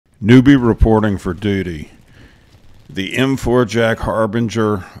Newbie reporting for duty. The M4 JAK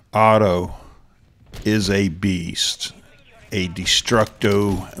Harbinger Auto is a beast, a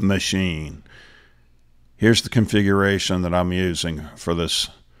destructo machine. Here's the configuration that I'm using for this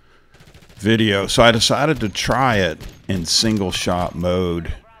video. So I decided to try it in single shot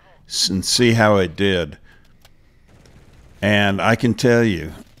mode and see how it did. And I can tell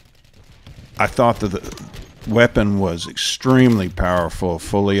you, I thought that the weapon was extremely powerful,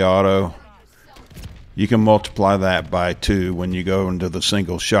 fully auto. You can multiply that by 2 when you go into the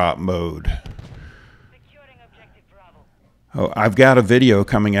single shot mode. Oh, I've got a video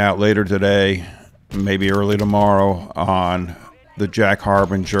coming out later today, maybe early tomorrow, on the JAK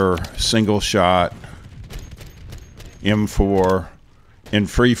Harbinger single shot M4 in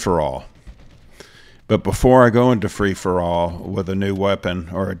free-for-all. But before I go into free-for-all with a new weapon,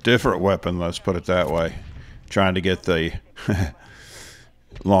 or a different weapon, let's put it that way, trying to get the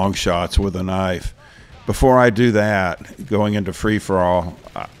long shots with a knife. Before I do that, going into free-for-all,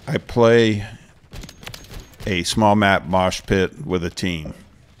 I play a small map mosh pit with a team.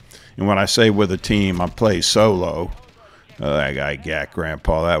 And when I say with a team, I play solo. That guy gat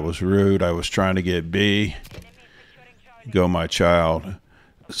grandpa, that was rude. I was trying to get B. Go my child.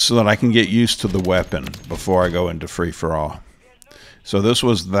 So that I can get used to the weapon before I go into free-for-all. So this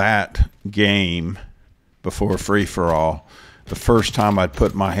was that game before free-for-all. The first time I'd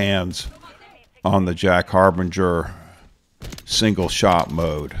put my hands on the JAK Harbinger single shot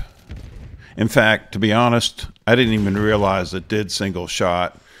mode. In fact, to be honest, I didn't even realize it did single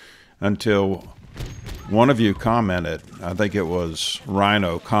shot until one of you commented, I think it was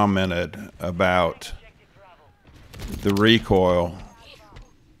Rhino, commented about the recoil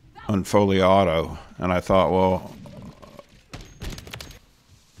on fully auto, and I thought, well,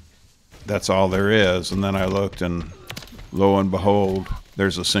 that's all there is. And then I looked, and lo and behold,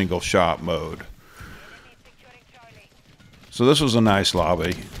 there's a single shot mode. So this was a nice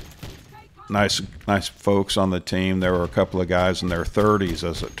lobby. Nice folks on the team. There were a couple of guys in their 30s,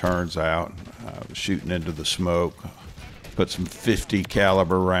 as it turns out, shooting into the smoke. Put some 50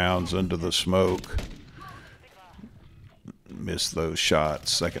 caliber rounds into the smoke. Missed those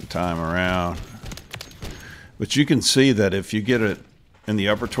shots second time around. But you can see that if you get it in the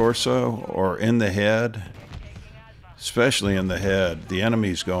upper torso or in the head, especially in the head, the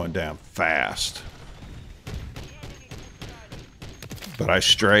enemy's going down fast. But I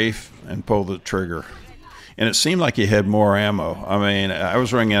strafe and pull the trigger. And it seemed like he had more ammo. I mean, I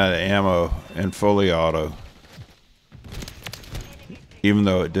was running out of ammo in fully auto, even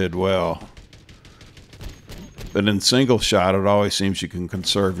though it did well. But in single shot, it always seems you can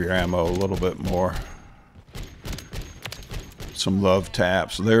conserve your ammo a little bit more. Some love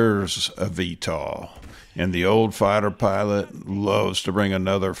taps. There's a VTOL. And the old fighter pilot loves to bring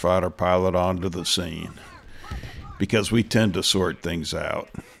another fighter pilot onto the scene, because we tend to sort things out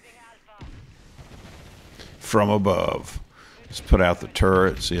from above. Let's put out the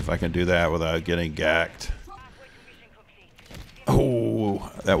turret, see if I can do that without getting gacked.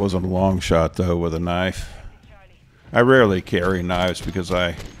 Oh, that wasn't a long shot, though, with a knife. I rarely carry knives because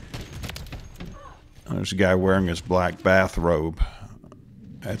there's a guy wearing his black bathrobe.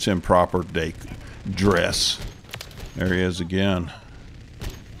 That's improper dress. There he is again.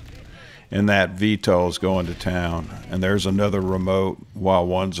 And that VTOL is going to town. And there's another remote while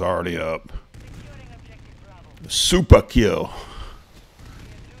one's already up. Super kill.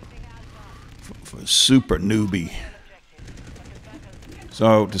 For super newbie.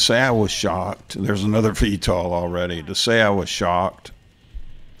 So to say I was shocked, there's another VTOL already. To say I was shocked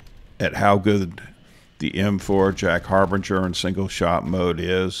at how good the M4 JAK Harbinger in single shot mode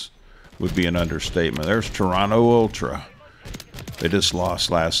is would be an understatement. There's Toronto Ultra. They just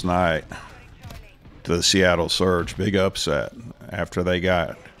lost last night to the Seattle Surge. Big upset after they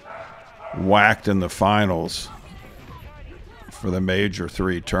got whacked in the finals for the Major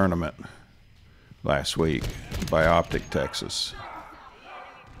 3 tournament last week by Optic Texas.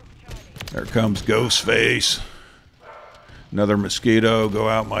 There comes Ghostface. Another mosquito. Go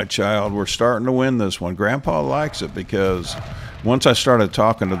out, my child. We're starting to win this one. Grandpa likes it because once I started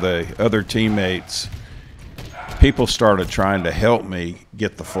talking to the other teammates, people started trying to help me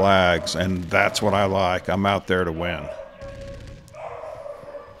get the flags, and that's what I like. I'm out there to win.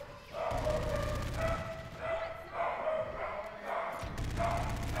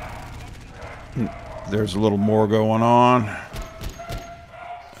 There's a little more going on.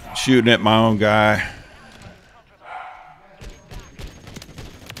 Shooting at my own guy.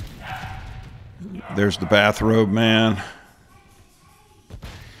 There's the bathrobe man.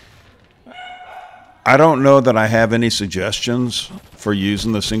 I don't know that I have any suggestions for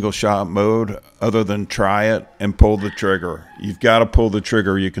using the single shot mode other than try it and pull the trigger. You've got to pull the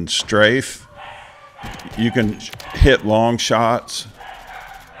trigger. You can strafe. You can hit long shots.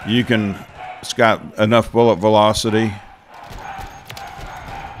 It's got enough bullet velocity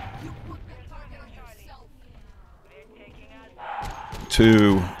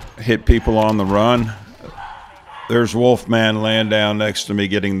to hit people on the run. There's Wolfman laying down next to me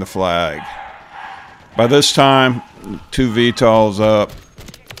getting the flag. By this time, 2 VTOLs up,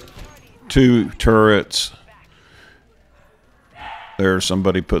 2 turrets. There's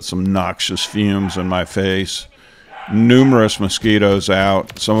somebody put some noxious fumes in my face. Numerous mosquitoes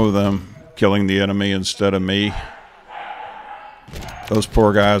out, some of them killing the enemy instead of me. Those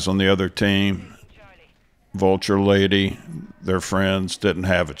poor guys on the other team, Vulture Lady, their friends, didn't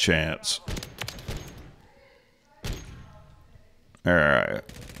have a chance. All right,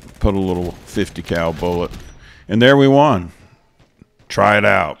 put a little 50 cal bullet. And there we won. Try it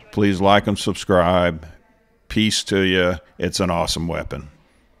out. Please like and subscribe. Peace to you. It's an awesome weapon.